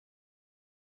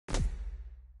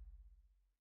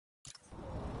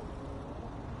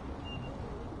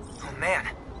man.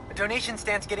 A donation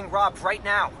stand's getting robbed right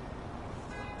now.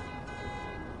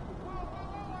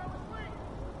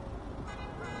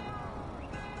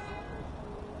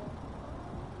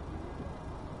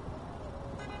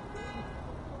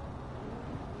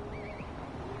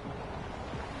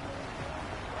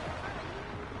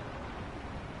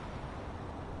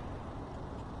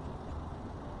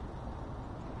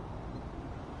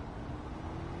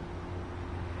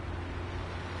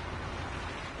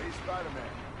 Spider-Man,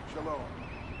 shalom.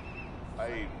 I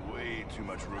ate way too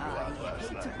much Rubelot last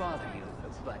hate night. to bother you,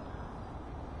 but...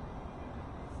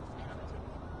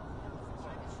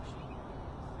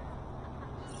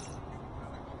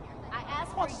 I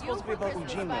asked What's for supposed you to be for about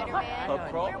Christmas, Gmail? Spider-Man. Pub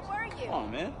crawl? Where were you? Come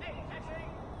on, man.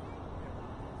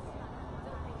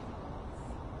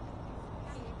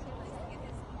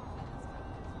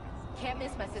 Can't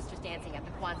miss my sister's dancing at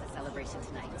the Kwanzaa celebration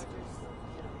tonight.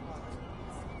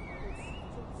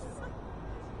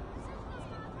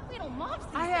 Little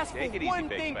mobsters. I asked Take for it easy, one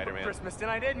Big thing for Spider-Man. Christmas and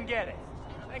I didn't get it.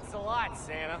 Thanks a lot,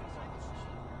 Santa.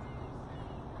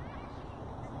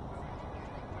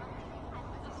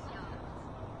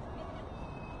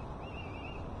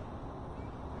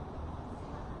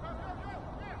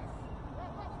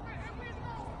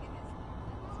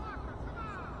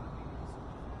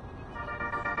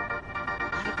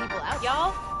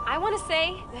 Y'all, I want to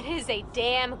say that it is a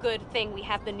damn good thing we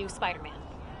have the new Spider-Man.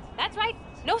 That's right,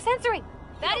 no censoring.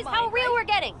 That is how real we're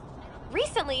getting.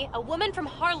 Recently, a woman from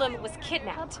Harlem was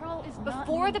kidnapped.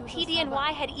 Before the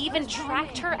PDNY had even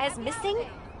tracked her as missing,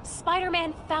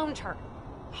 Spider-Man found her.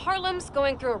 Harlem's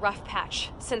going through a rough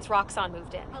patch since Roxxon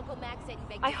moved in.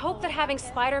 I hope that having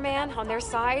Spider-Man on their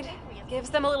side gives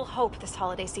them a little hope this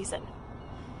holiday season.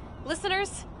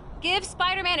 Listeners, give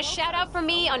Spider-Man a shout-out from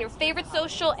me on your favorite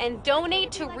social and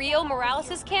donate to Rio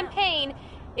Morales' campaign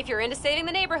if you're into saving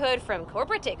the neighborhood from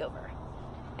corporate takeover.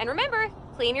 And remember,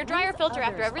 clean your dryer filter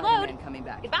after every load. Coming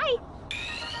back. Goodbye.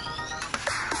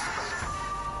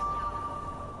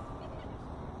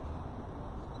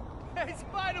 Hey,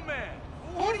 Spider-Man!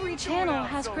 Every channel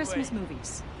has Christmas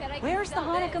movies. Where's the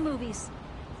Hanukkah movies?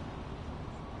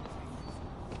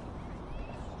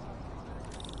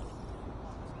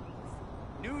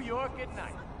 New York at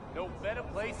night. No better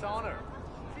place on earth.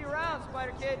 See you around,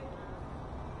 Spider-Kid.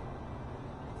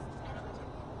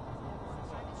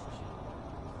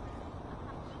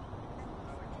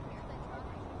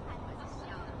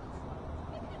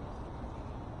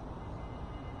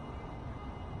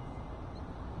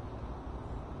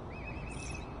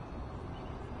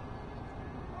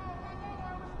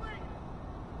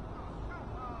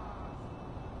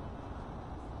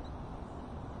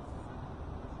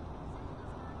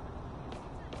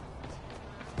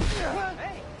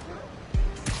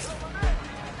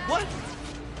 What?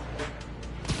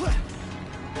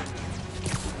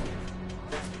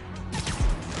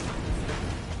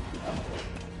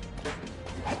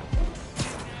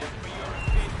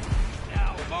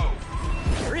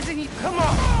 There isn't he? Come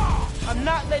on! I'm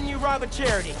not letting you rob a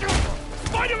charity.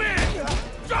 Spider-Man!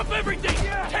 Drop everything!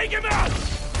 Take him out!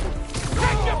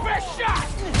 Take your best shot!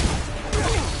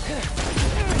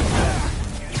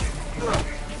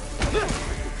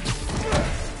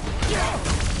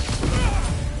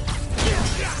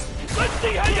 Let's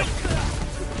see how you...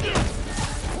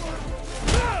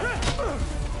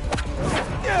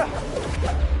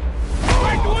 You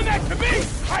ain't doing that to me!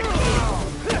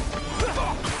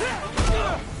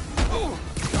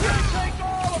 Take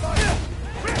all of us!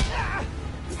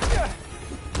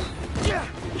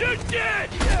 You're dead!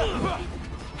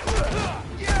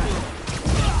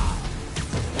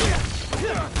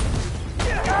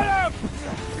 Got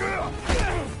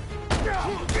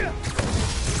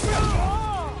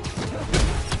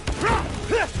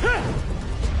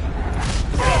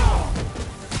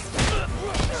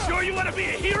Sure you want to be a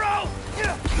hero?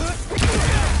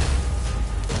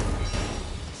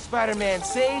 Spider-Man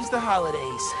saves the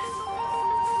holidays.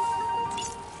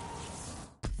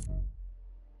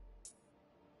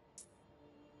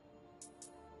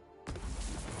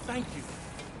 Thank you.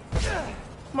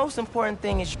 Most important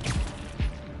thing is...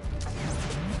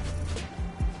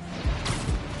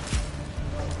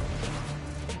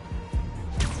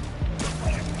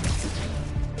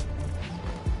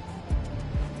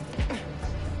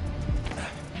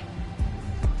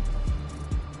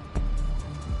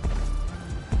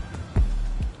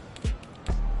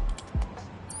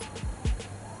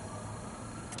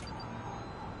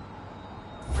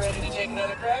 Ready to take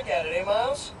another crack at it, eh,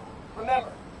 Miles?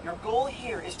 Remember, your goal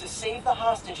here is to save the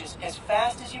hostages as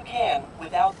fast as you can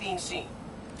without being seen.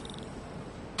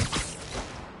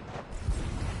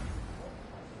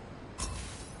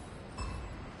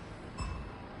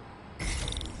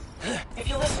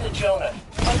 persona.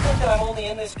 You might think that I'm only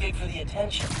in this gig for the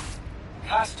attention.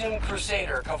 Costume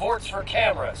crusader, cavorts for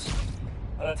cameras.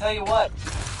 But I'll tell you what,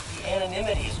 the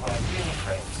anonymity is what I really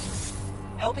crave.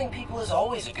 Helping people is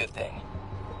always a good thing.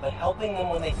 But helping them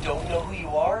when they don't know who you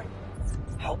are?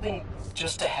 Helping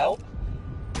just to help?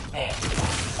 Man,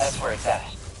 that's where it's at.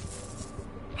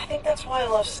 I think that's why I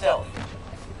love stealth.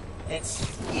 It's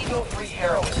ego-free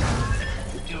heroism.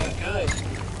 Doing good.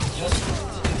 Just to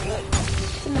do good.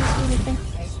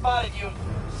 They spotted you.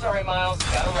 Sorry, Miles.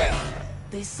 Got around.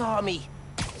 They saw me.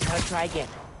 Gotta try again.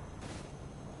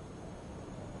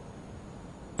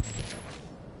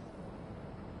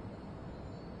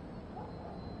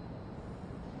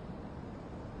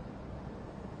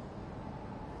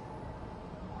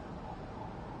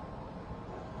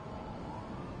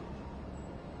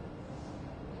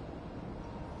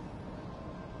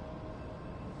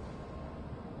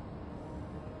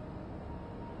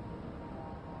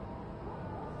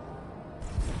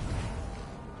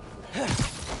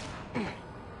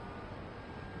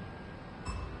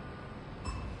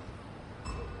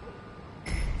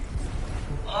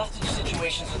 Hostage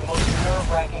situations are the most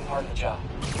nerve-wracking part of the job.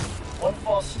 One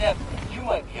false step, you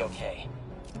might be okay.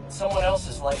 Someone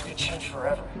else's life could change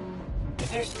forever.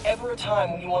 If there's ever a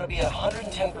time when you want to be at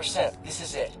 110%, this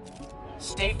is it.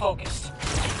 Stay focused,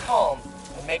 keep calm,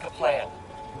 and make a plan.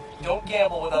 Don't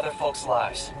gamble with other folks'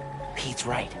 lives. Pete's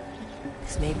right.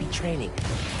 This may be training.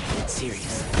 It's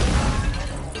serious.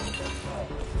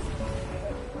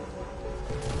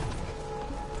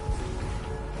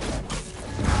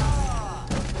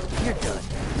 You're done.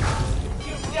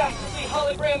 You dastardly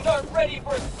holograms aren't ready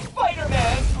for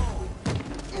Spider-Man!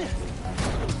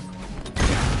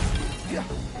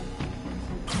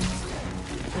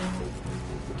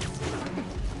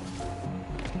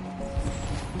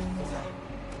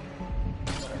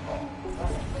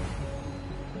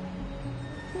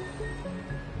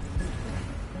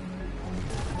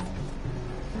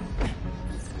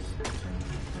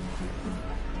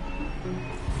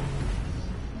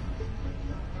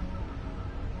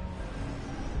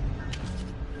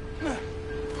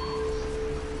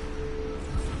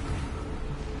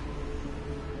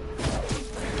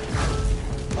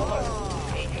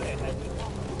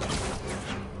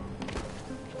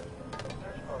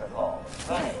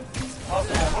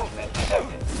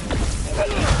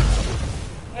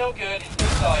 No good. They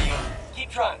saw you. Keep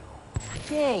trying.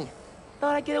 Dang.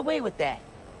 Thought I'd get away with that.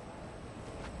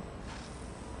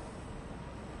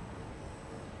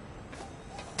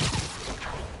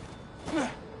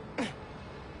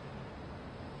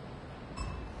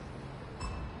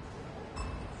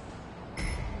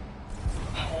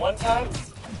 One time,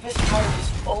 Fisk hired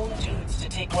his own dudes to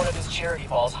take one of his charity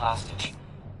balls hostage.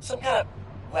 Some kind of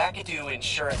wackadoo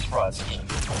insurance fraud scheme.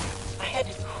 I had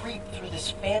to creep through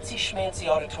this fancy schmancy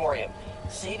auditorium,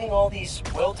 saving all these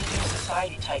well-to-do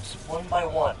society types one by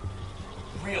one.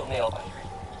 Real nail-biter.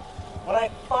 When I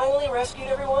finally rescued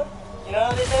everyone, you know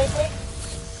how they thanked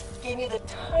me? Gave me the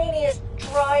tiniest,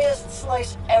 driest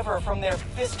slice ever from their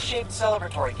Fisk-shaped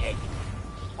celebratory cake.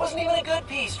 Wasn't even a good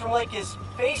piece from, like, his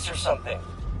face or something.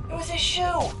 It was his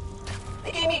shoe.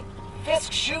 They gave me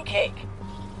Fisk shoe cake.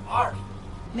 Arf.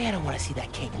 Man, I want to see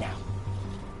that cake now.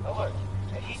 Alert.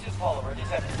 Adhesive polymer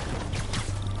detected.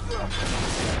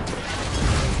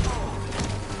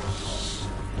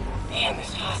 Man,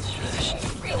 this hostage position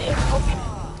is really uncomfortable.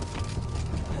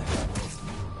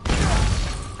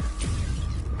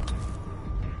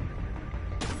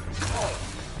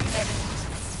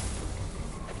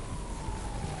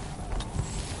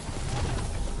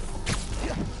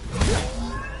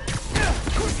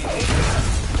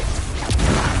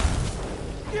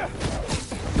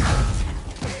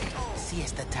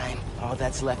 Siesta time. All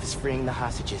that's left is freeing the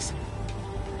hostages.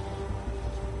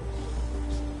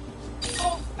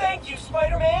 Oh, thank you,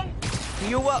 Spider-Man!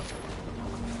 You up?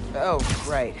 Oh,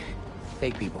 right.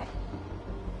 Fake people.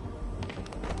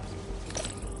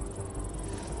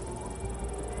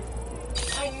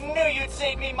 I knew you'd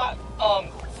save me,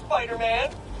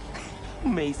 Spider-Man!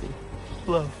 Amazing.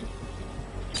 Love.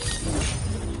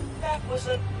 That was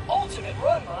an ultimate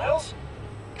run, Miles.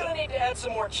 Gonna need to add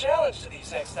some more challenge to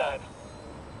these next time.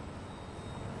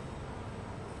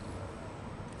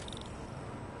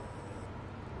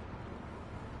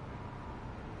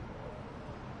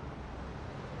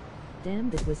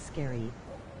 Damn, that was scary.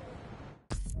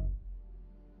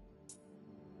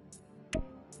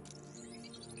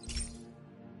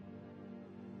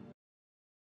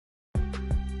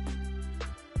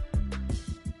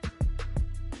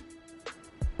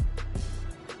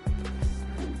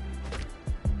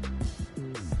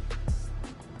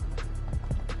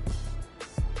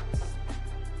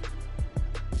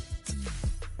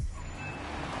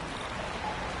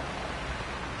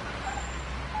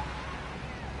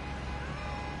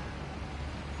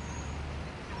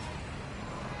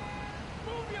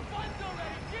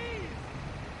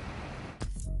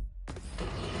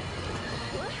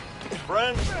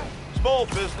 Friends, small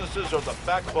businesses are the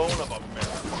backbone of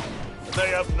America. And they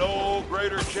have no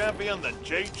greater champion than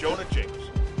J. Jonah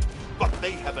Jameson. But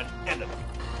they have an enemy.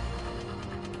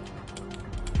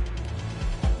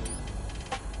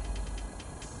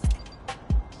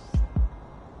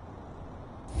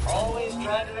 Always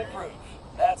trying to improve.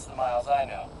 That's the Miles I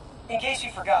know. In case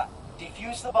you forgot,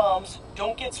 defuse the bombs,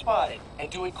 don't get spotted, and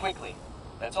do it quickly.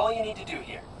 That's all you need to do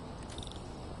here.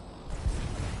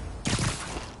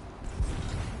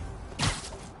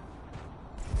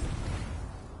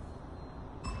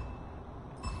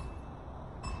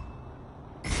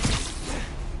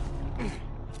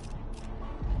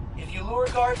 If you lure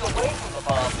guards away from the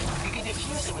bomb, you can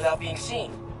defuse it without being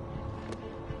seen.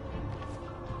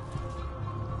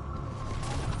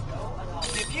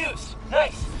 Defused!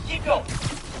 Nice! Keep going!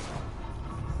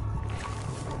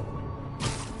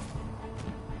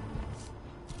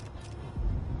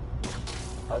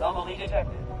 Anomaly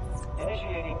detected.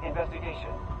 Initiating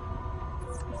investigation.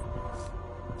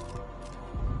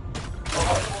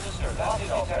 Remarkable disturbance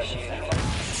initiated.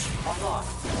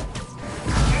 Unlocked.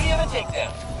 Duty of a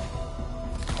takedown.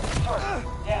 Target.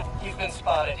 Yeah, you've been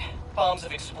spotted. Bombs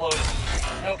have exploded.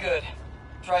 No good.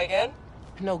 Try again?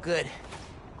 No good.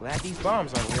 Glad these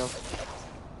bombs aren't real.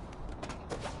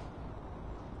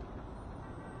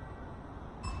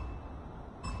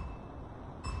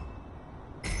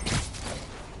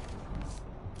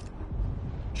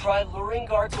 Try luring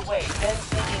guards away, then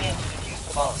sneaking in to defuse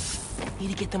the bomb. Need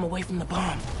to get them away from the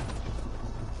bomb.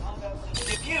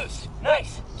 Defused!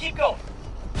 Nice! Keep going!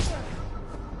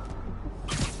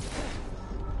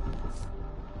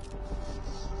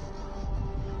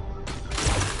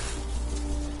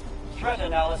 Threat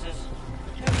analysis.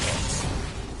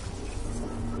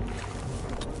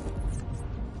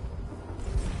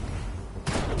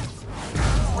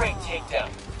 Great takedown.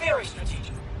 Very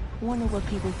strategic. Wonder what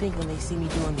people think when they see me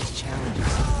doing these challenges.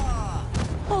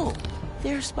 Oh,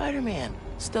 there's Spider-Man,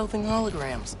 stealthing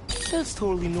holograms. That's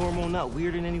totally normal, not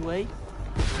weird in any way.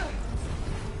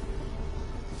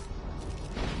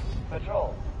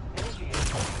 Patrol. Initiate.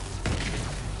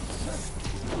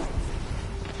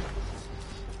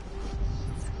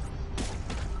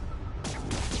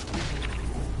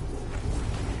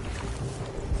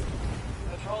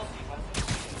 Patrol sequence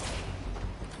initiated.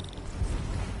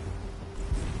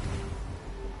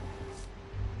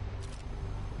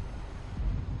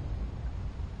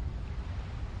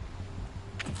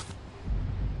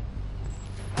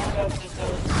 Backup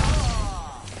systems.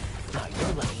 Not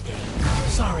your lucky day.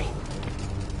 Sorry.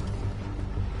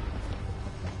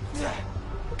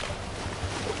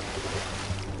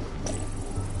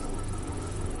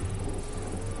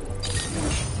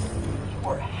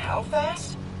 Or how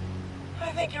fast?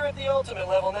 I think you're at the ultimate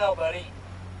level now, buddy.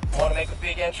 Want to make a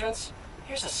big entrance?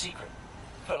 Here's a secret.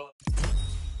 Put a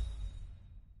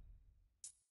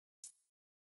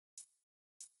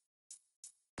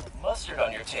mustard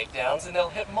on your takedowns and they'll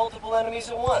hit multiple enemies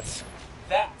at once.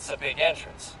 That's a big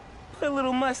entrance. Put a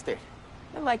little mustard.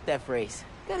 I like that phrase.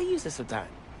 Gotta use it sometime.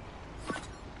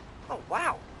 Oh,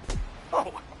 wow.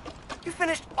 Oh, you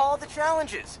finished all the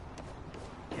challenges.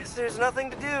 Guess there's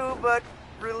nothing to do but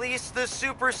release the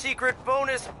super secret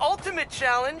bonus ultimate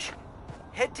challenge.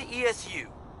 Head to ESU,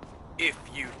 if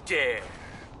you dare.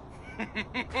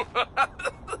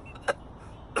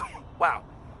 Wow.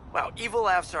 Wow, evil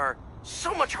laughs are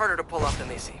so much harder to pull off than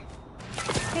they seem.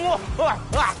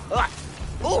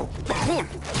 Oh,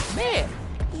 man,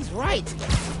 he's right.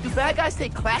 Do bad guys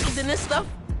take classes in this stuff?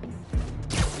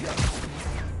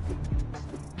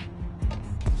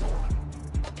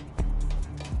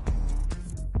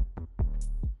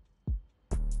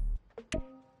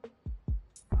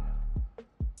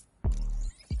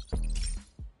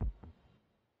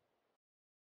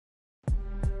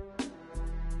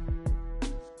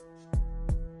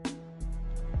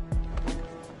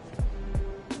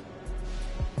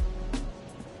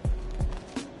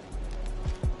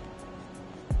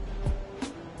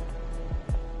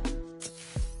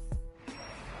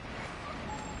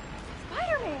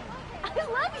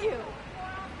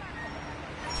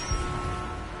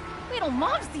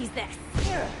 Mom sees this.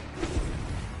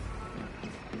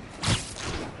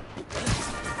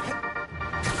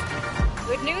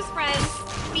 Good news, friends.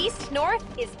 Beast North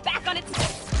is back on its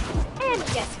feet. And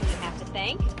guess who you have to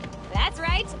thank? That's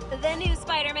right, the new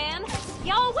Spider-Man.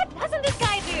 Y'all, what doesn't this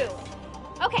guy do?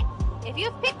 Okay, if you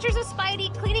have pictures of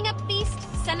Spidey cleaning up Beast,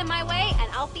 send them my way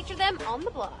and I'll feature them on the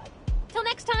blog. Till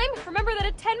next time, remember that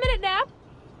a 10-minute nap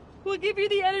will give you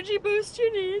the energy boost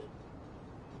you need.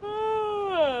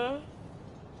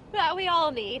 That we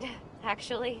all need,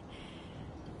 actually.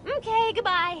 Okay,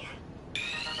 goodbye.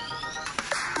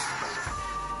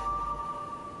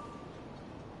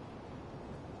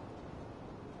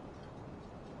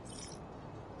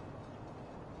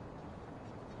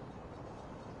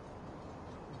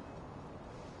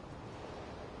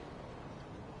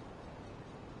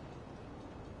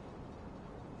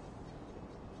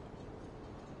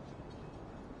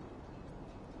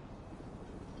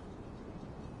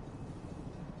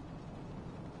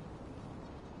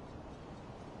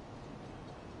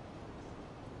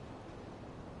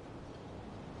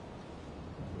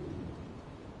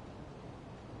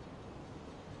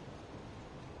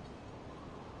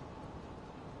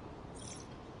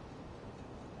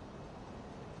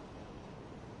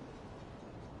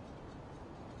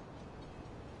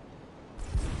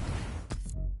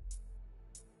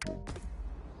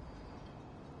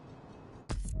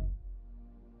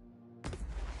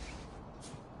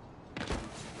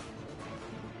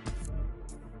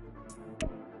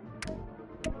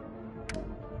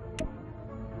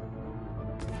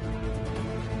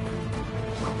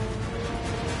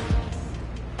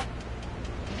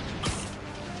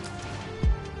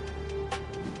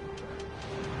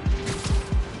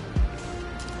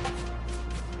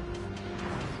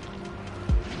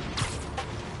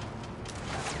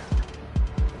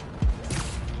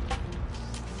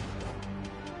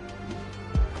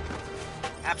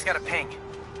 App's got a ping.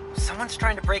 Someone's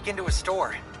trying to break into a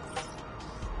store.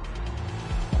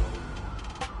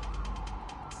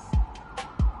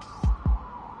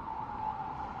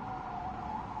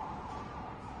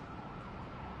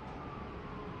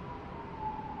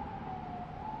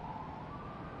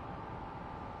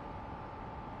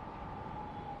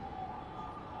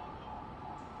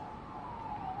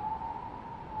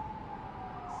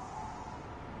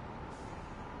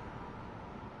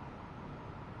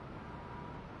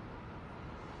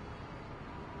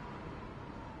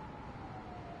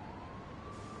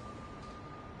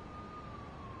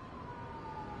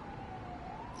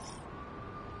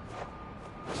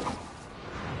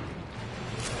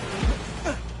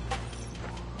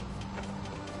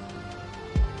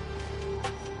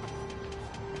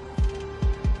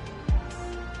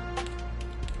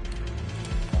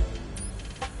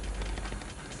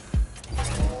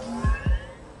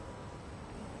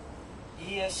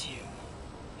 ESU,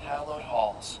 hallowed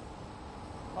halls.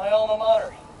 My alma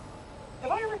mater.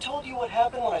 Have I ever told you what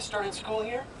happened when I started school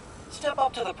here? Step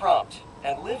up to the prompt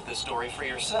and live the story for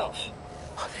yourself.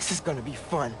 Oh, this is gonna be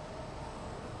fun.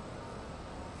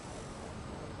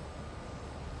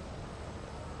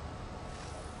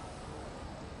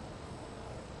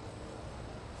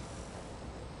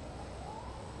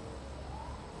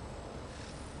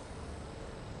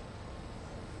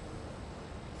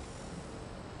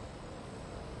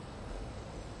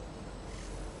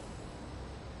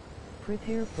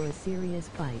 Prepare for a serious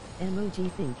fight. Emoji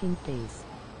thinking face.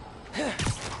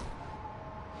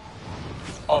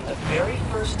 On the very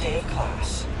first day of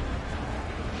class.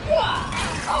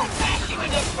 I'll smash you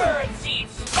into birdseed,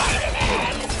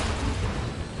 Spider-Man!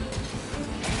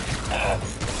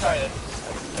 Sorry,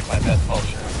 that's my best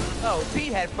Vulture. Oh,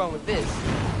 Pete had fun with this.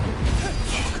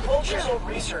 Vulture's old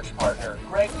research partner,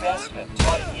 Greg Bestman,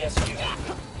 taught at ESU.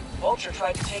 Vulture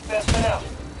tried to take Bestman out.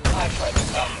 I tried to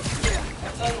stop him.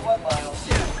 I'll tell you what, Miles,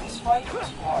 this fight was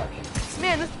hard.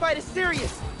 Man, this fight is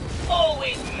serious.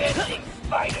 Always missing,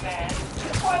 Spider-Man.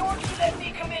 Why won't you let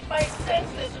me commit my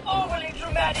senseless, overly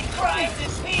dramatic crimes in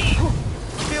peace?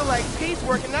 Feel like Pete's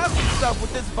working out some stuff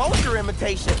with this Vulture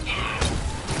imitation.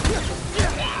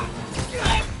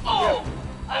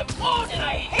 I'm old and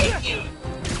I hate you!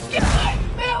 I'm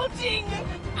melting!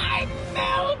 I'm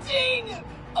melting!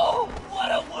 Oh,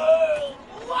 what a world!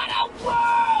 What a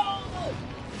world!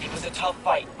 It was a tough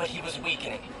fight, but he was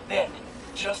weakening. Then,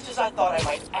 just as I thought I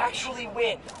might actually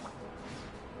win,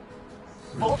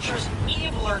 Vulture's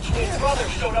eviler twin brother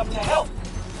showed up to help.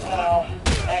 Well,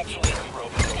 actually, he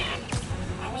broke his hand.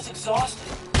 I was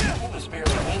exhausted. He was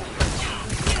barely winning.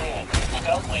 Man, I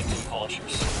felt like 2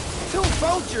 vultures. 2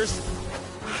 vultures?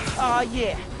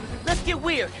 Yeah. Let's get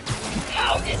weird.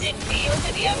 How does it feel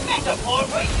to be a metaphor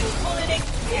for youthful and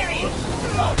experienced?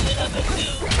 Vulture number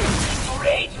 2.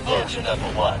 Great Vulture number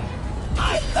 1.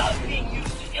 I love being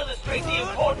used to illustrate the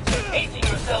importance of pacing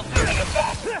yourself during a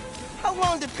battle. How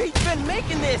long did Pete been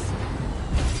making this?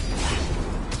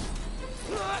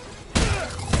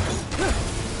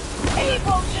 Hey,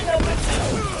 Vulture number 2.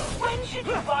 When should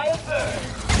you buy a bird?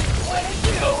 When is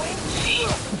it going cheap?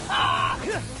 Ah!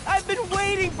 I've been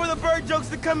waiting for the bird jokes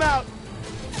to come out.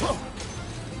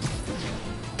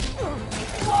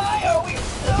 Why are we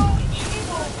so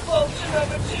evil, Vulture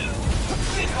number 2?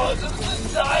 Because laws of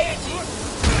society.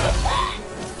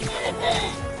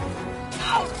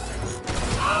 Out!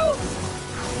 Out!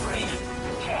 Brave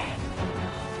cat.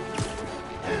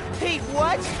 Pete,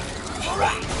 what?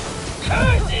 Right!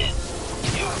 Curses!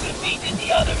 You defeated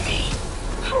the other me!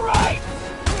 Christ!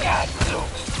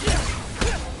 Gadzooks!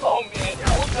 Oh man,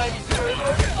 old-timey turtles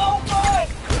are so fun!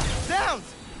 Sounds!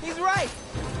 He's right!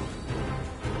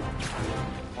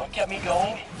 What kept me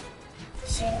going?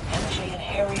 Seeing MJ and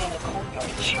Harry in the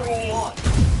courtyard cheering me on.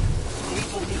 They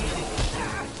believed in me.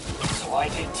 So I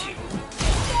did too.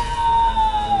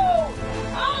 No!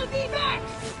 I'll be back,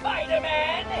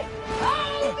 Spider-Man!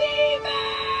 I'll be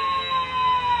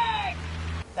back!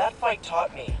 That fight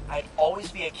taught me I'd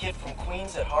always be a kid from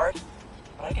Queens at heart,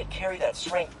 but I could carry that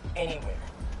strength anywhere.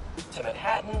 To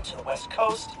Manhattan, to the West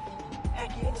Coast,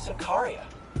 heck, even to Sicaria.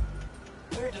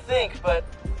 Weird to think, but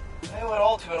I owe it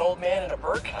all to an old man in a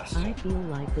bird costume. I feel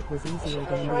like it was easier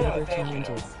than the other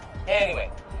challenges. Anyway,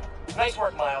 nice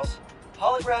work, Miles.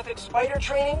 Holographic spider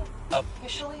training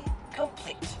officially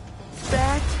complete.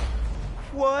 That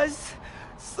was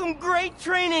some great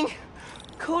training!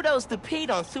 Kudos to Pete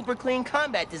on super clean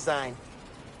combat design.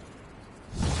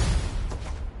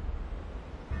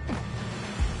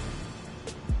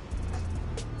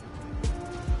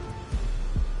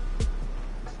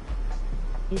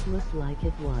 It looked like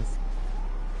it was.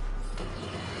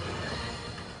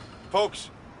 Folks,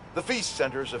 the Feast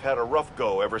Centers have had a rough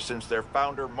go ever since their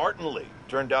founder, Martin Lee,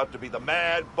 turned out to be the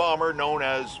mad bomber known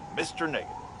as Mr.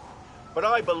 Negative. But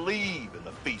I believe in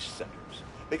the Feast Centers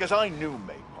because I knew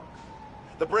May Parker,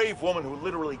 the brave woman who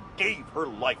literally gave her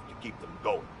life to keep them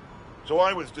going. So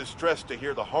I was distressed to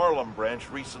hear the Harlem branch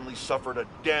recently suffered a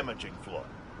damaging flood.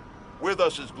 With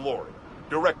us is Gloria,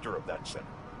 director of that center.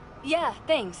 Yeah,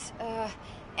 thanks.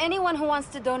 Anyone who wants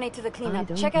to donate to the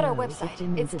cleanup, check out our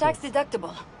website. It's tax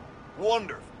deductible.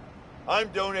 Wonderful. I'm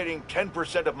donating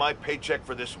 10% of my paycheck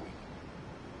for this week,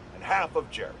 and half of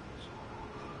Jerry's.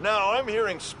 Now, I'm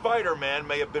hearing Spider-Man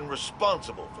may have been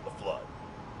responsible for the flood.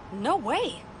 No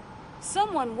way.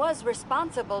 Someone was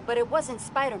responsible, but it wasn't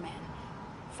Spider-Man.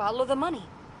 Follow the money.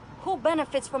 Who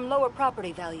benefits from lower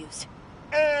property values?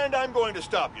 And I'm going to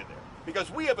stop you there, because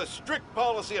we have a strict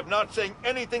policy of not saying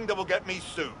anything that will get me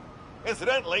sued.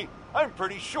 Incidentally, I'm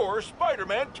pretty sure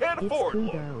Spider-Man can't afford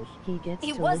lawyers.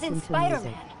 He wasn't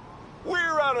Spider-Man.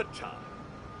 We're out of time.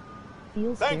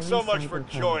 Thanks so much for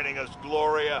joining us,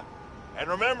 Gloria. And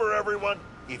remember, everyone,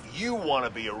 if you want to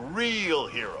be a real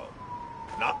hero,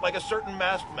 not like a certain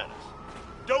masked menace,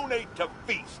 donate to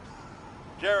Feast.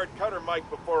 Jared, cut her mic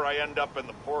before I end up in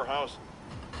the poorhouse.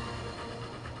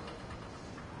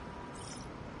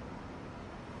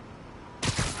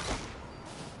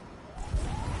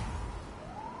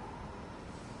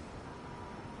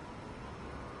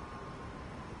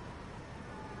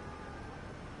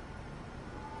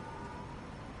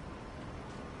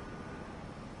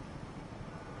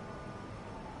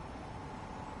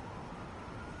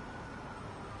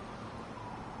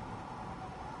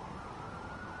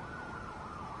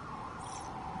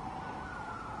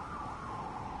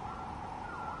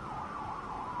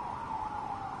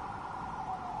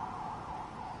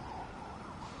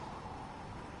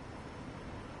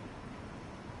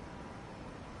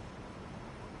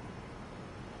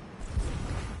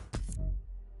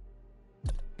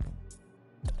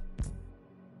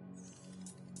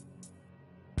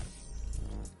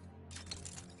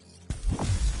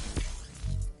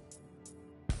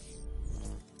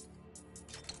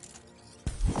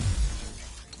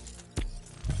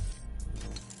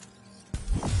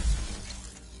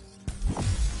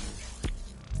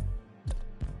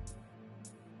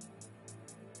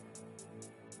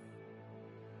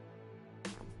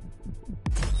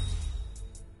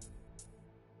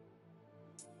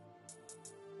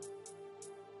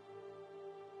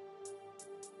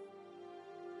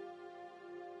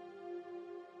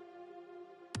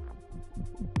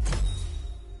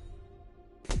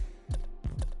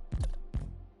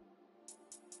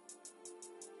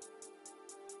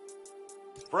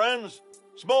 Friends,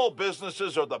 small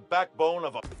businesses are the backbone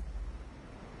of a...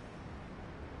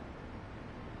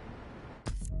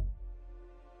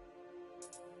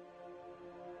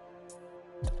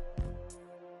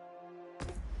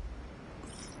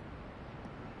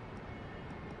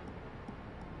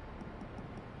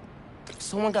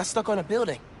 Someone got stuck on a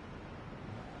building.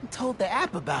 I told the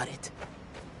app about it.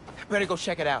 I better go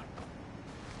check it out.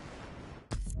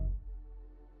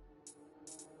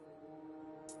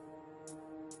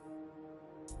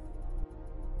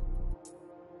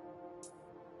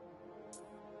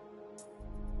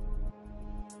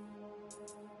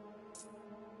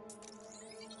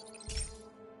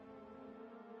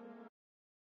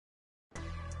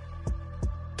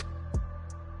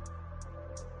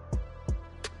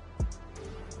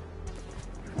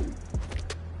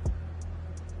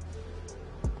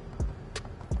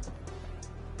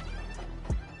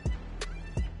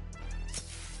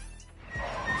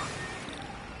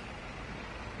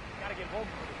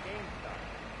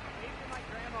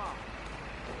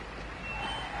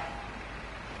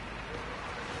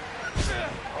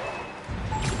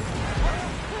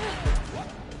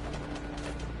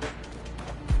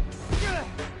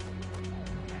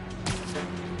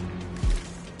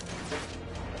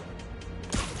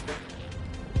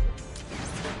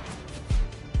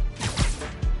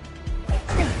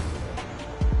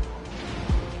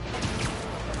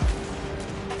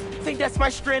 that's my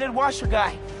stranded washer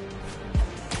guy.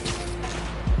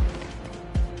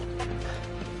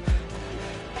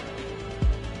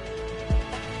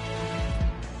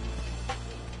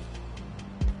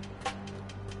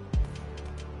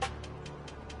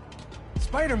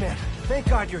 Spider-Man, thank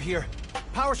God you're here.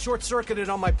 Power short-circuited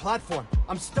on my platform.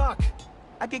 I'm stuck.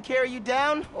 I could carry you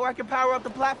down, or I could power up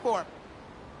the platform.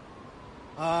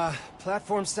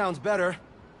 Platform sounds better.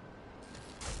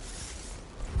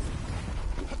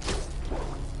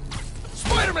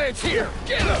 Spider-Man's here!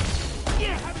 Get him!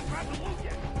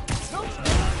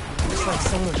 Looks like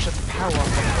someone shut the power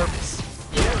off on purpose.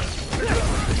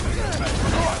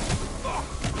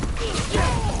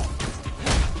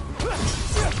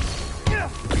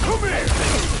 Come here!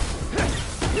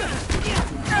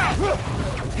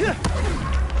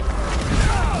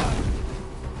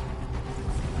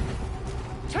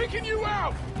 Taking you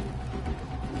out!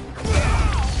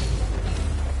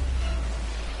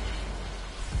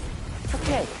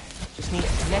 Okay, just need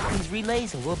to connect these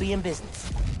relays and we'll be in business.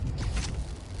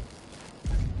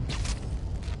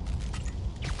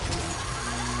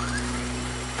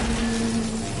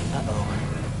 Uh-oh.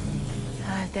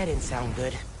 That didn't sound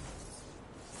good.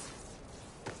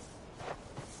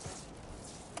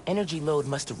 Energy load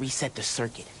must have reset the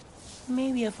circuit.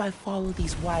 Maybe if I follow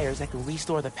these wires, I can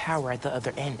restore the power at the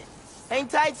other end. Hang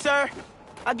tight, sir.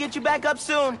 I'll get you back up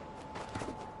soon.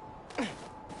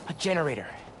 A generator.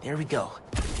 There we go.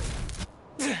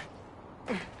 That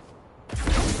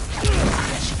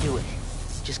should do it.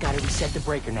 Just gotta reset the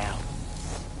breaker now.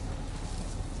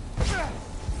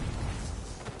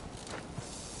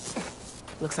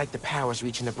 Looks like the power's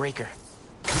reaching the breaker.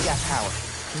 We got power.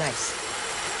 Nice.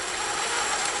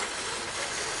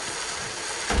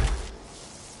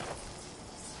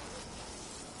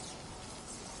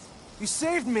 You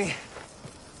saved me!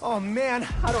 Oh man,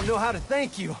 I don't know how to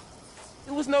thank you.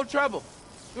 It was no trouble.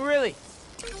 Really.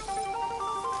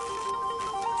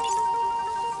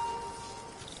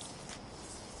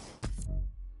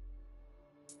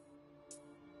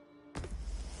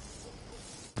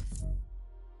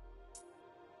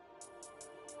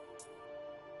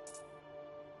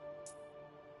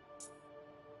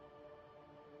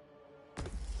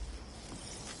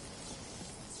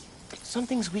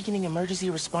 Something's weakening emergency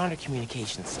responder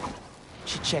communications.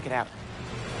 Should check it out.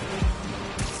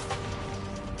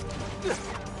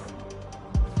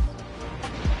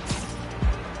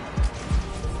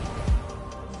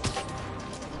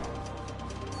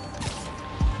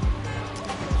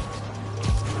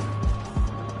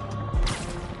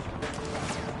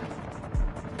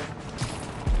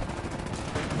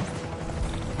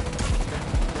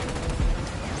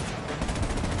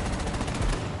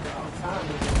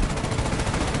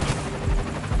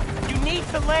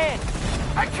 To land!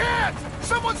 I can't!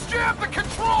 Someone's jammed the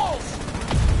controls!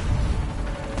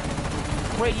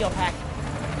 Radio pack.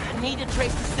 I need to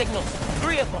trace the signals.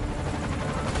 3 of them.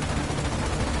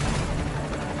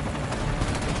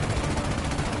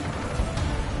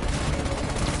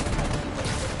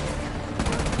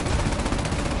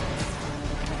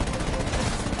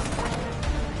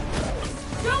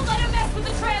 Don't let him mess with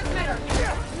the transmitter!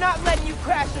 Not letting you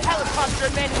crash the helicopter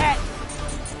in Manhattan!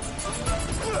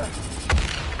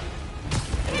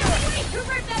 You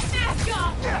ripped that mask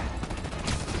off!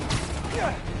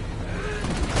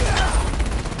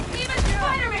 Even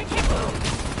Spider-Man can move!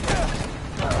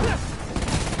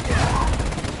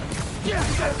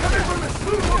 Coming from the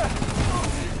sloop!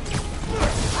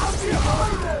 I'll be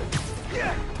behind it!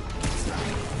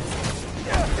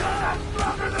 I'm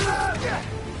stronger than that!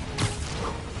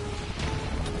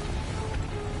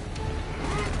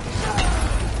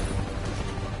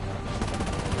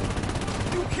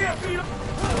 You can't beat him!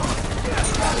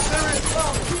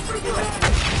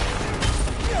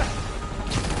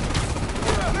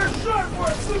 You're short for a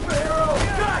superhero!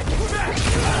 Die! Back!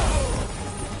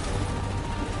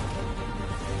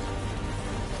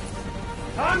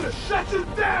 Time to shut you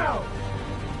down!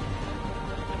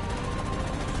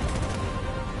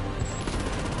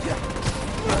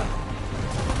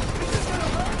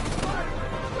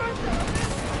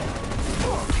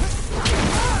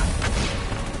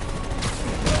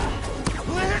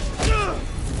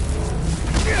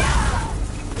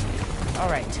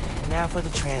 Alright, now for the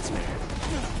transmitter.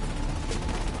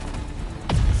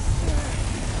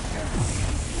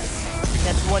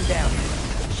 That's 1 down.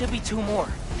 Should be 2 more.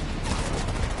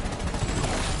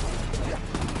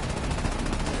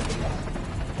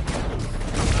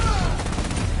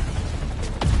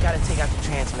 Gotta take out the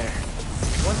transmitter.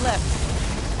 1 left.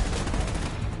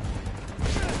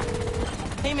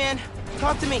 Hey man,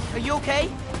 talk to me. Are you okay?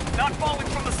 Not falling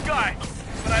from the sky,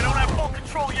 but I don't have full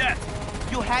control yet.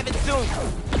 You'll have it soon.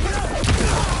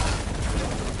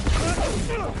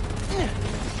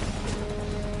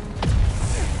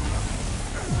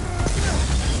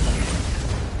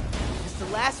 It's the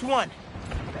last one.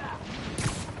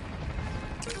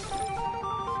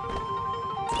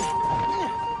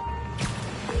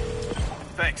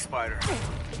 Thanks, Spider.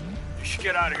 You should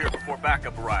get out of here before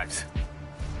backup arrives.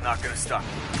 Not gonna stop.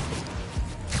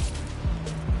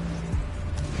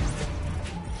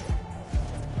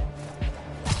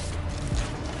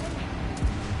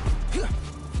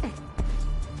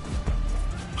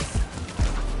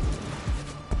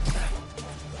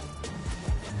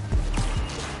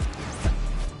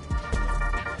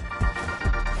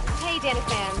 Hey, Danny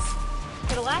fans.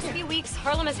 For the last few weeks,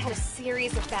 Harlem has had a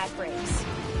series of bad breaks.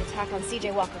 The attack on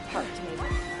C.J. Walker Park, to name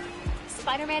it.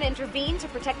 Spider-Man intervened to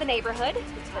protect the neighborhood,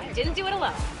 but he didn't do it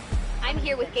alone. I'm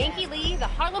here with Genki Lee, the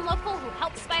Harlem local who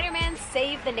helped Spider-Man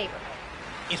save the neighborhood.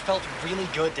 It felt really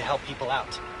good to help people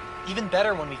out. Even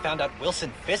better when we found out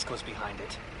Wilson Fisk was behind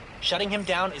it. Shutting him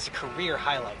down is a career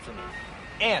highlight for me.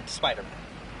 And Spider-Man.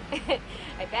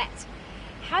 I bet.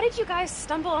 How did you guys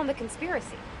stumble on the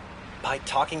conspiracy? By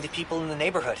talking to people in the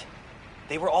neighborhood.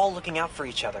 They were all looking out for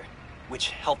each other, which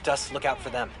helped us look out for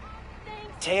them.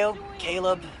 Teo,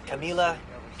 Caleb, Camila,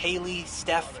 Haley,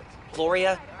 Steph,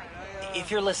 Gloria, if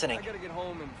you're listening,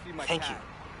 thank you.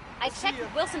 I checked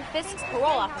with Wilson Fisk's parole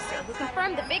officer, who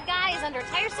confirmed the big guy is under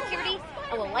tighter security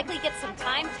and will likely get some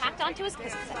time tacked onto his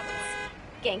prison sentence.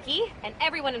 Genki, and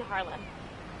everyone in Harlem,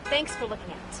 thanks for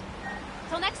looking out.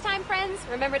 Till next time, friends,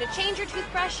 remember to change your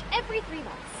toothbrush every 3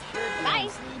 months. Bye!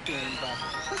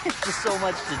 There's just so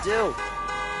much to do.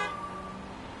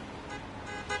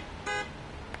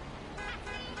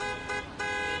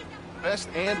 Best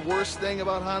and worst thing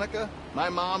about Hanukkah? My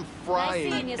mom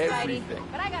frying everything.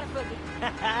 But I got a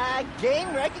cookie.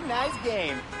 Game recognized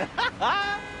game.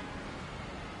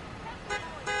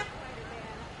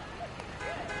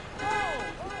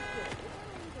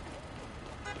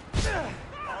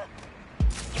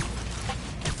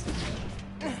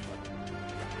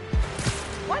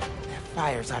 What? That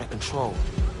fire's out of control.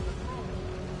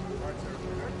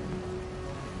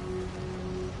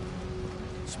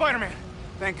 Spider-Man!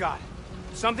 Thank God.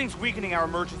 Something's weakening our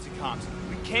emergency comms.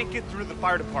 We can't get through the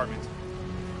fire department.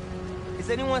 Is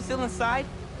anyone still inside?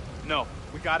 No,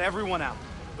 we got everyone out.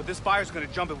 But this fire's gonna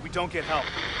jump if we don't get help.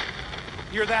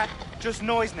 Hear that? Just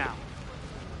noise now.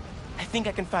 I think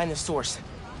I can find the source.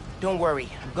 Don't worry,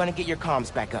 I'm gonna get your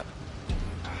comms back up.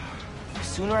 The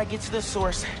sooner I get to the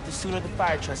source, the sooner the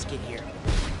fire trucks get here.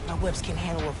 My webs can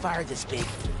handle a fire this big.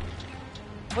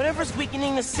 Whatever's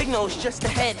weakening the signal is just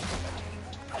ahead.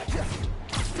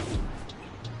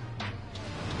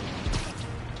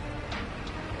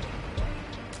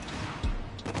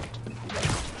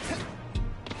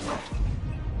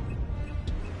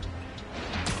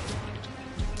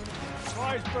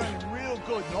 Fire's burning real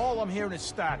good, and all I'm hearing is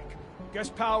static. Guess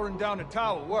powering down the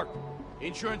tower worked.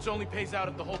 Insurance only pays out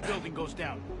if the whole building goes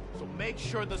down. So make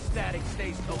sure the static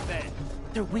stays till then.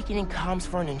 They're weakening comms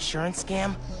for an insurance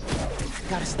scam? I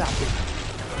gotta stop it.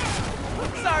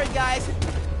 Sorry, guys.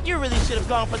 You really should have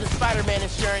gone for the Spider-Man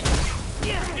insurance.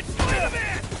 Yeah, it's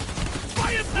Spider-Man!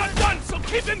 Fire's not done, so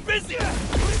keep him busy!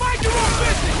 Mind your own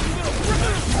business, you little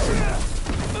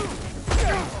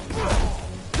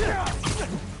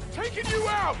taking you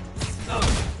out!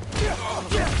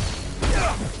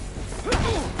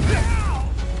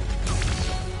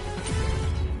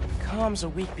 Comms are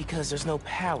weak because there's no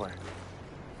power.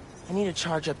 I need to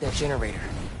charge up that generator.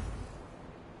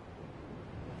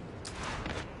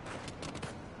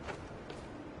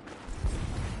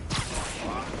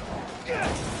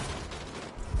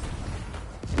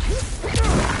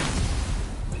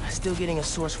 Still getting a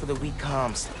source for the weak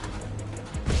comms.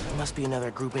 There must be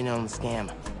another group in on the scam.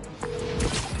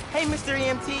 Hey, Mr.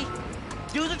 EMT.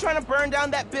 Dudes are trying to burn down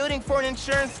that building for an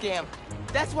insurance scam.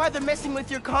 That's why they're messing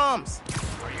with your comms.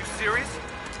 Are you serious?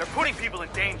 They're putting people in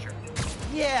danger.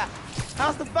 Yeah.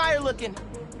 How's the fire looking?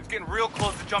 It's getting real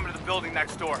close to jumping to the building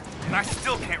next door, and I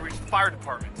still can't reach the fire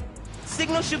department.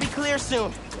 Signal should be clear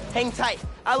soon. Hang tight.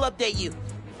 I'll update you.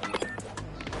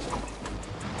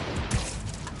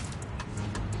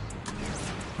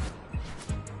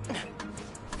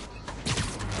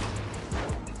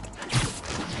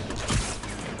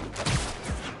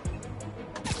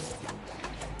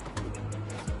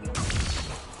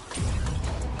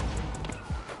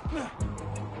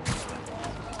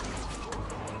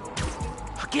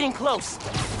 Getting close.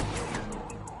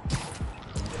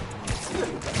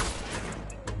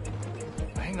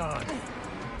 Hang on.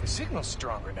 The signal's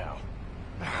stronger now.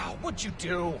 What'd you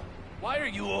do? Why are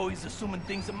you always assuming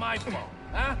things are my fault,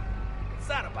 huh? What's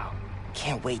that about?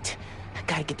 Can't wait. I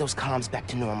gotta get those comms back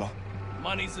to normal.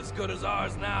 Money's as good as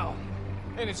ours now.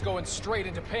 And it's going straight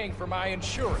into paying for my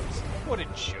insurance. What a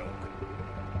joke.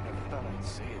 Never thought I'd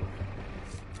say it.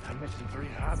 I mentioned 3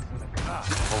 hops in a car.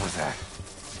 What was that?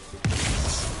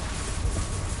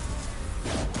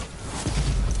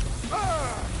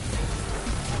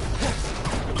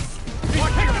 He's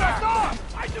kicking us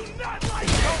off! I do not like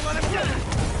it! Don't let him get it!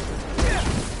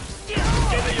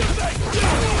 Give me your thing!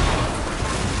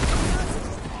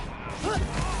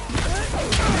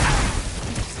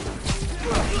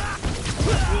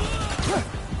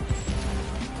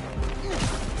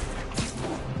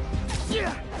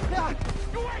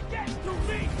 You ain't getting to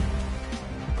me!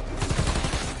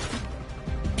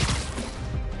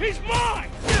 He's mine!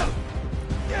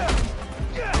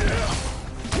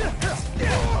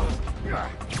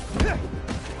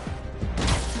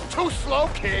 Too slow,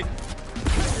 kid!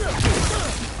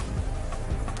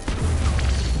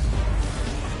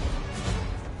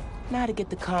 Now to get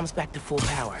the comms back to full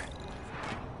power.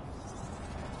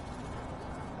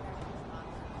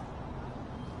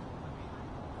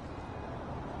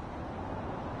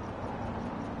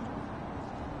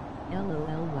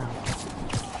 LOL wow.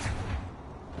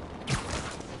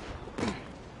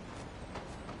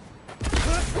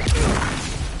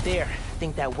 There, I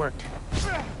think that worked.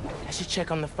 I should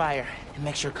check on the fire and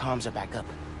make sure comms are back up.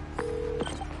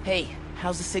 Hey,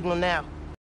 how's the signal now?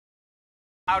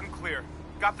 Out and clear.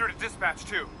 Got through to dispatch,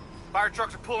 too. Fire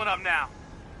trucks are pulling up now.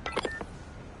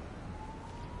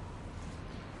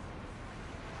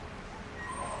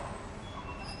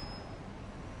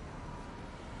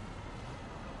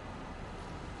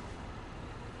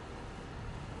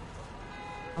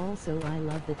 Also, I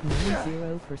love that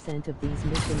 90% of these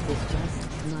missions is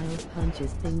just Miles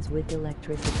punches things with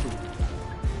electricity.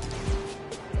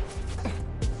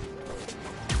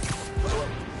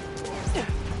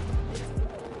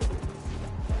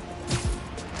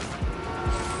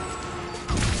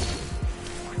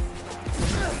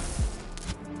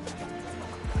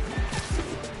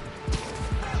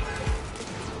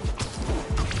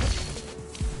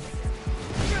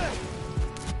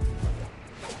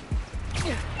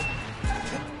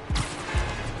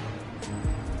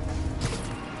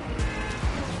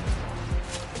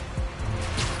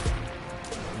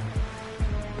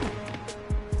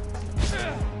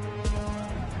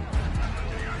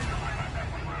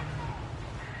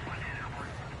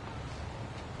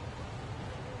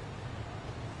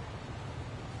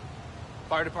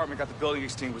 Fire department got the building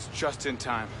extinguished just in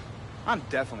time. I'm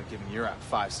definitely giving your app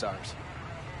 5 stars.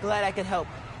 Glad I could help.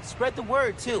 Spread the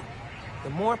word, too. The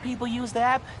more people use the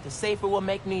app, the safer we'll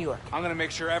make New York. I'm gonna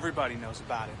make sure everybody knows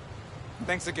about it.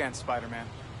 Thanks again, Spider-Man.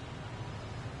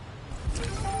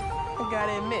 I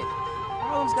gotta admit,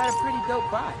 Harlem's got a pretty dope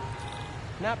vibe.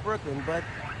 Not Brooklyn, but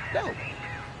dope.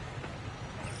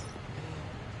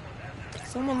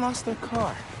 Someone lost their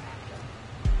car.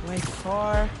 White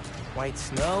car, white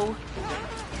snow.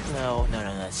 No,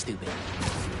 that's stupid.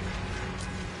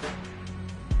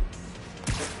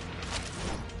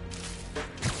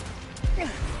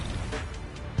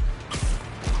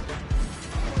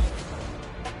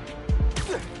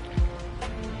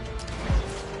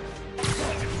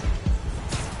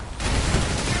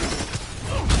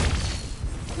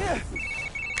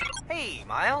 Hey,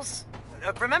 Miles.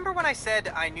 Remember when I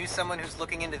said I knew someone who's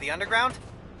looking into the underground?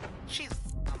 She's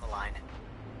on the line.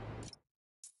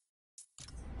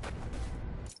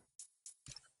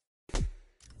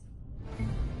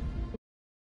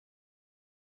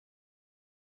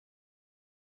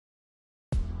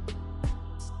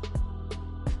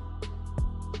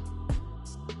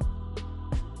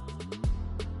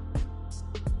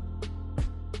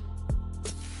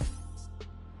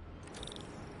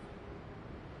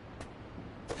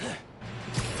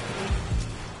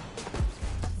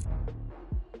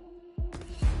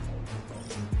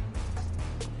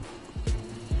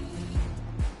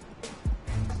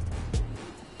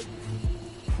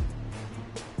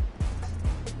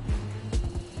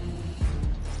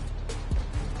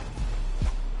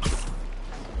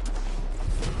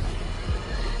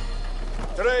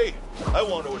 Today, I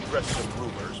want to address some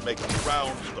rumors making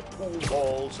rounds of the pool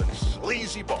halls and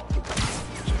sleazy bars.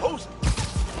 Supposedly,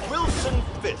 Wilson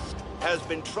Fisk has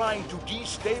been trying to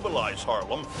destabilize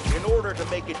Harlem in order to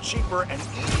make it cheaper and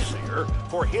easier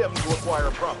for him to acquire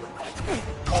property.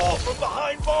 All from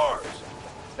behind bars.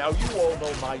 Now, you all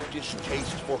know my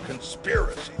distaste for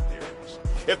conspiracy theories.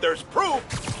 If there's proof,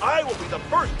 I will be the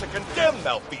first to condemn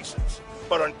malfeasance.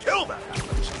 But until that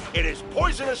happens, it is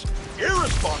poisonous,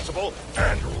 irresponsible,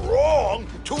 and wrong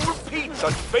to repeat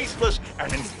such baseless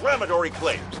and inflammatory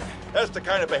claims. That's the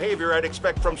kind of behavior I'd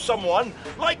expect from someone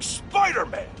like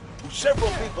Spider-Man, who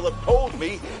several people have told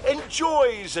me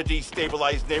enjoys a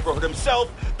destabilized neighborhood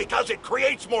himself because it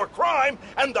creates more crime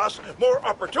and thus more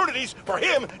opportunities for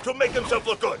him to make himself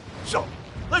look good. So,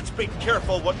 let's be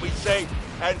careful what we say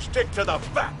and stick to the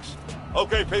facts.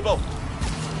 Okay, people?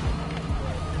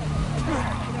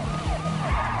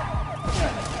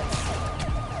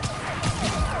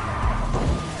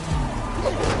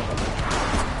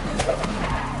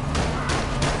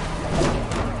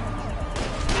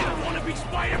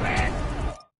 Spider-Man!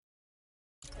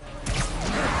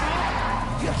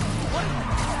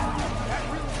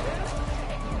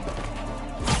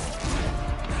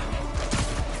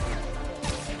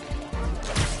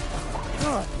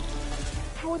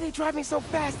 How are they driving so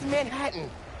fast in Manhattan?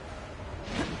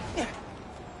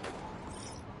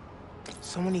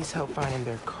 Someone needs help finding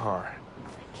their car.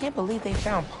 Can't believe they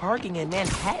found parking in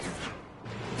Manhattan.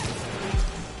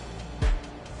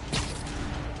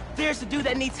 There's the dude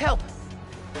that needs help.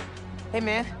 Hey,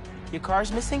 man, your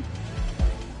car's missing?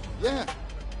 Yeah,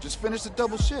 just finished a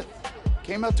double shift.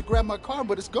 Came out to grab my car,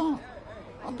 but it's gone.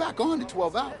 I'm back on in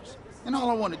 12 hours. And all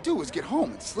I want to do is get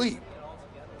home and sleep.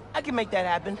 I can make that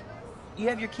happen. You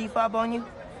have your key fob on you?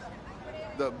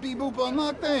 The beep-boop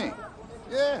unlock thing?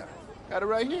 Yeah, got it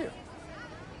right here.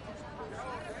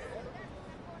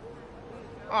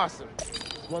 Awesome.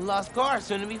 One lost car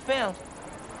soon to be found.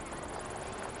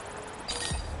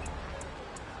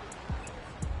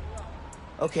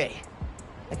 Okay,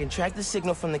 I can track the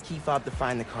signal from the key fob to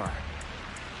find the car.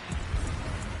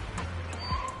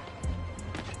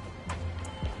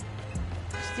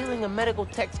 Stealing a medical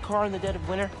tech's car in the dead of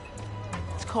winter?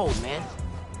 It's cold, man.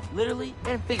 Literally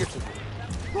and figuratively.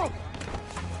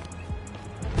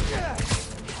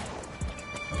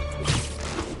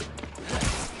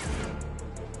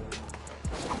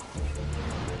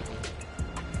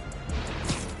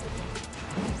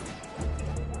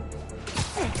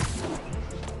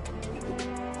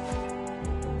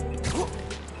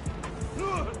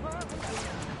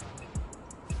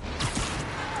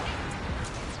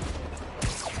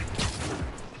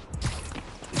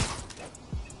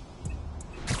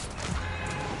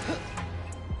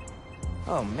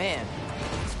 Oh man,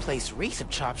 this place reeks of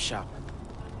chop shop.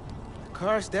 The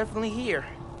car's definitely here.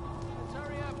 Let's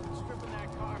hurry up and stripping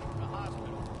that car from the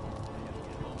hospital.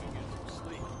 Get some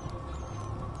sleep.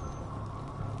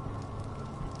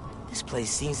 This place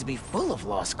seems to be full of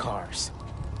lost cars.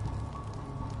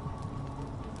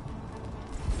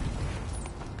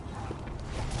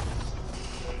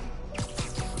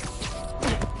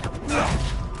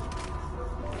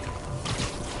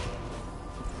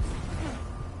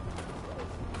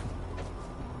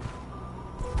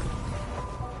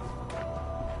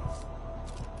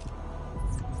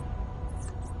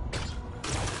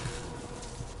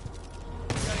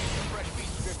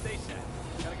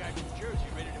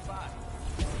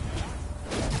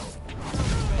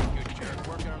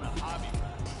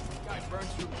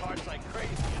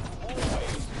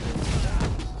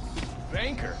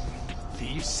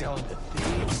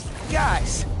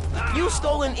 Guys, you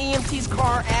stole an EMT's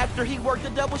car after he worked a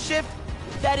double shift?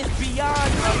 That is beyond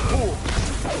uncool.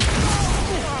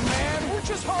 Come on, man. We're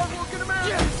just hard-working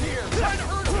Americans here. Trying to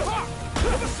earn a buck.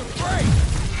 Give us some break.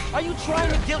 Are you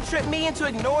trying to guilt-trip me into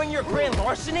ignoring your grand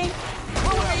larceny?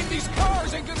 Who made these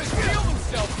cars ain't gonna steal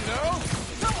themselves, you know?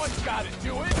 Someone's gotta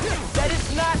do it. That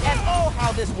is not at all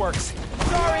how this works.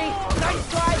 Sorry. Nice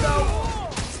try, though.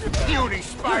 Beauty,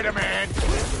 Spider-Man!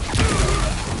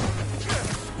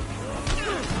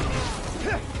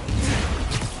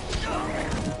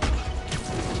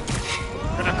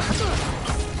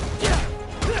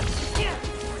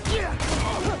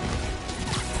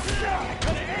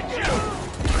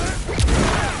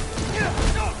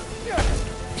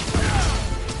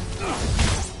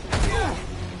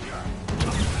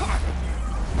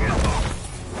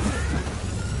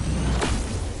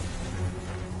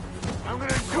 I'm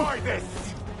gonna enjoy this!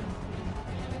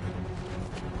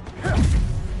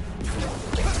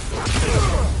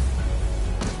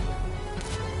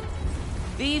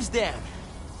 Thieves down.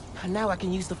 Now I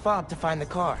can use the fob to find the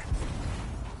car.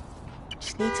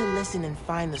 Just need to listen and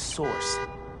find the source.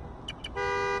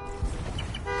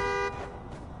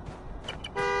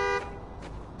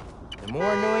 The more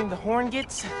annoying the horn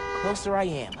gets, the closer I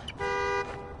am.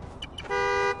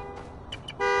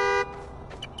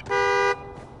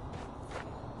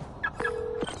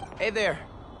 Hey there.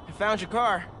 I found your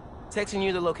car. Texting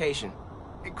you the location.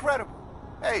 Incredible.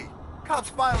 Hey, cops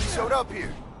finally showed up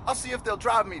here. I'll see if they'll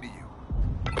drive me to you.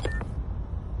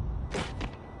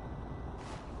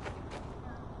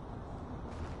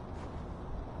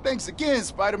 Thanks again,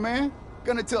 Spider-Man.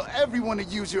 Gonna tell everyone to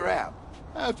use your app.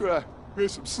 After I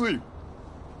get some sleep.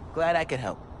 Glad I could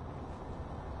help.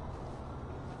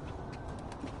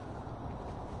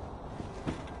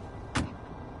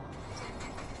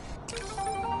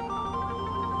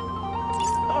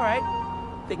 All right.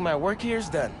 Think my work here's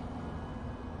done.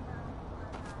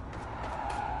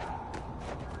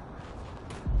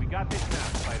 We got this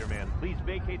now, Spider-Man. Please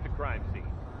vacate the crime scene.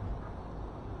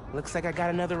 Looks like I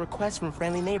got another request from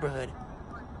Friendly Neighborhood.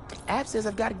 App says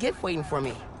I've got a gift waiting for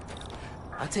me.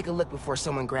 I'll take a look before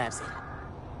someone grabs it.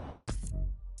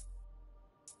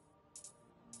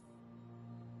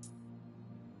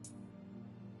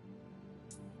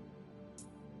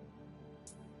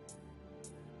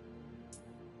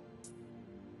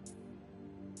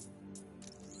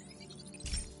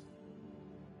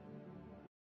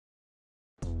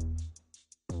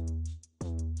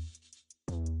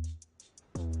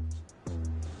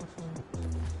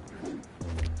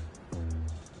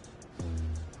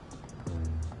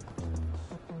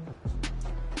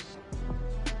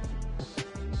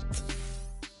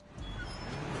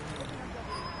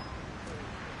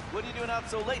 What are you doing out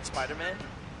so late, Spider-Man?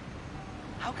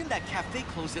 How can that cafe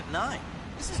close at 9?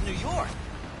 This is New York.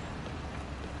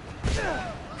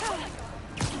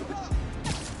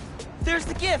 There's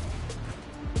the gift!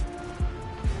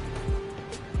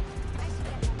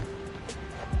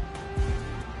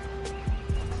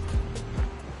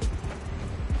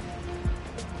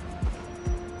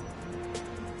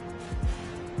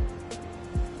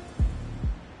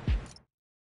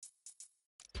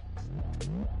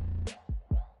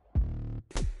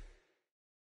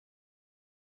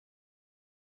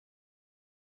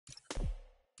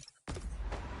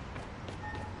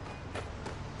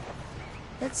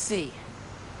 Let's see.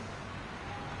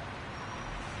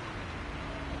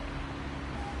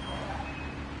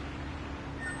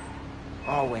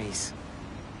 Always.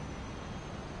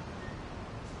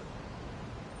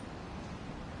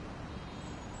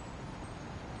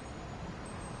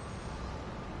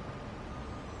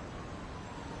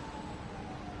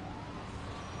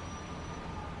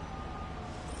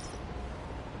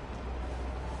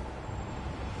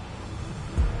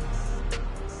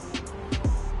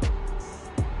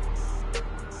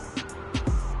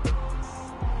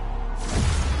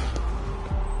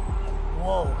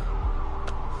 Whoa.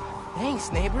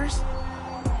 Thanks, neighbors.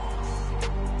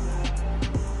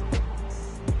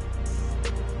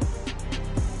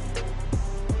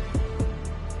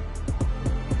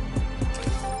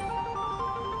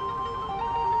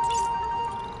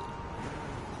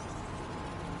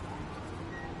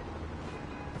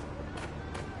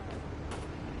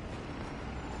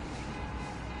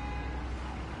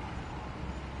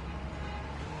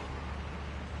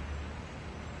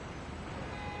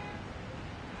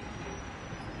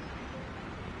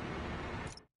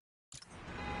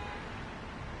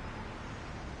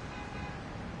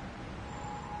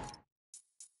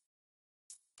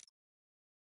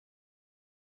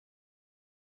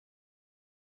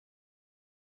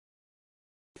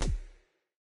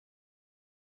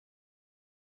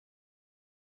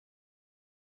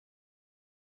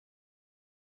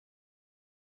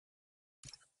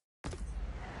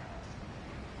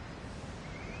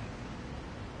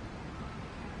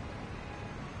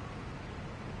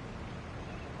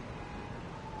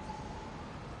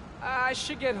 I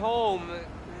should get home.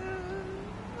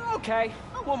 Okay,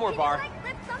 one more bar. Can you,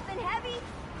 lift something heavy?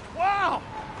 Wow!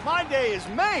 My day is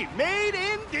made! Made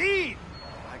indeed!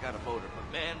 I got a boner,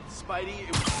 but man, Spidey, it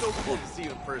was so cool to see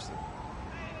you in person.